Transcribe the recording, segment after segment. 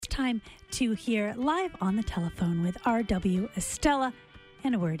time to hear live on the telephone with R.W. Estella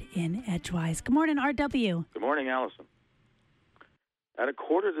and a word in Edgewise. Good morning, R.W. Good morning, Allison. At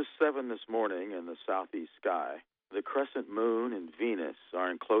 6:45 this morning in the southeast sky, the crescent moon and Venus are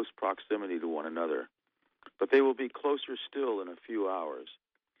in close proximity to one another, but they will be closer still in a few hours.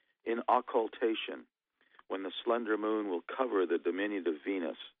 In occultation, when the slender moon will cover the diminutive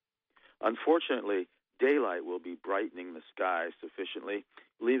Venus. Unfortunately, daylight will be brightening the sky sufficiently,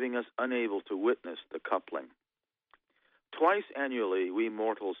 leaving us unable to witness the coupling. Twice annually, we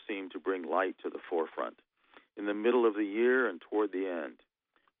mortals seem to bring light to the forefront, in the middle of the year and toward the end,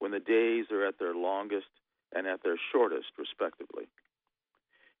 when the days are at their longest and at their shortest, respectively.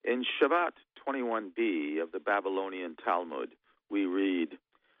 In Shabbat 21b of the Babylonian Talmud, we read,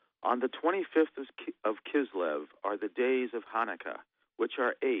 "On the 25th of Kislev are the days of Hanukkah, which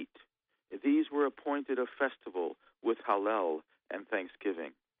are 8. These were appointed a festival with Hallel and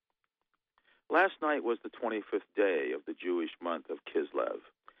thanksgiving." Last night was the 25th day of the Jewish month of Kislev,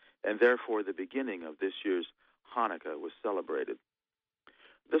 and therefore the beginning of this year's Hanukkah was celebrated.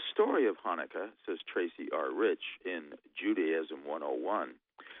 The story of Hanukkah, says Tracy R. Rich in Judaism 101,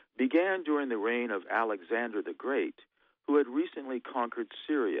 began during the reign of Alexander the Great, who had recently conquered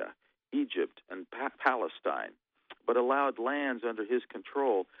Syria, Egypt, and Palestine, but allowed lands under his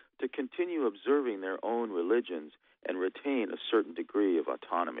control to continue observing their own religions and retain a certain degree of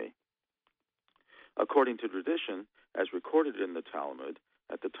autonomy. According to tradition, as recorded in the Talmud,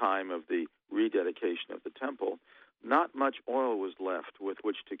 at the time of the rededication of the temple, not much oil was left with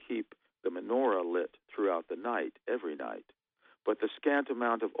which to keep the menorah lit throughout the night, every night. But the scant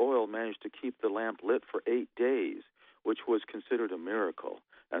amount of oil managed to keep the lamp lit for 8 days, which was considered a miracle,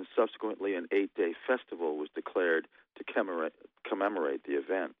 and subsequently an 8-day festival was declared to commemorate the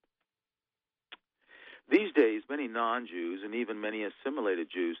event. These days, many non-Jews and even many assimilated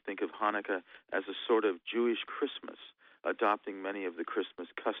Jews think of Hanukkah as a sort of Jewish Christmas, adopting many of the Christmas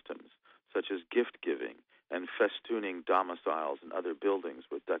customs, such as gift-giving and festooning domiciles and other buildings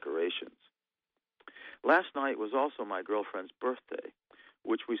with decorations. Last night was also my girlfriend's birthday,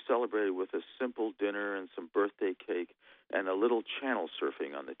 which we celebrated with a simple dinner and some birthday cake and a little channel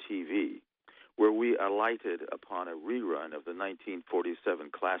surfing on the TV, where we alighted upon a rerun of the 1947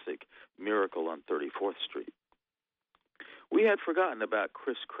 classic Miracle on 34th Street. We had forgotten about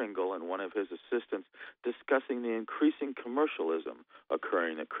Kris Kringle and one of his assistants discussing the increasing commercialism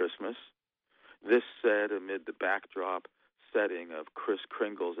occurring at Christmas. This said amid the backdrop setting of Kris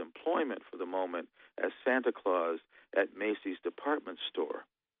Kringle's employment for the moment as Santa Claus at Macy's department store.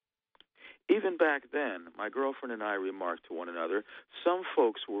 Even back then, my girlfriend and I remarked to one another, some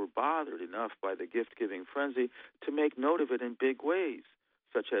folks were bothered enough by the gift-giving frenzy to make note of it in big ways,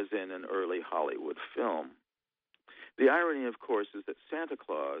 such as in an early Hollywood film. The irony, of course, is that Santa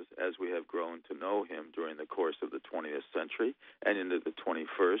Claus, as we have grown to know him during the course of the 20th century and into the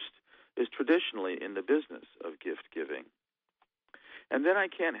 21st, is traditionally in the business of gift-giving. And then I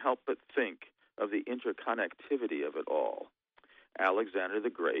can't help but think of the interconnectivity of it all. Alexander the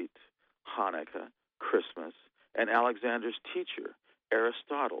Great, Hanukkah, Christmas, and Alexander's teacher,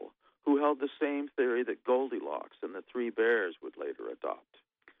 Aristotle, who held the same theory that Goldilocks and the three bears would later adopt.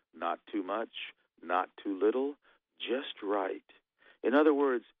 Not too much, not too little, just right. In other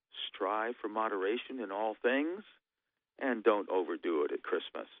words, strive for moderation in all things, and don't overdo it at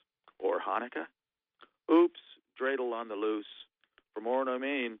Christmas or Hanukkah. Oops, dreidel on the loose. For more on I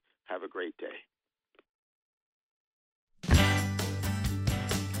mean, have a great day.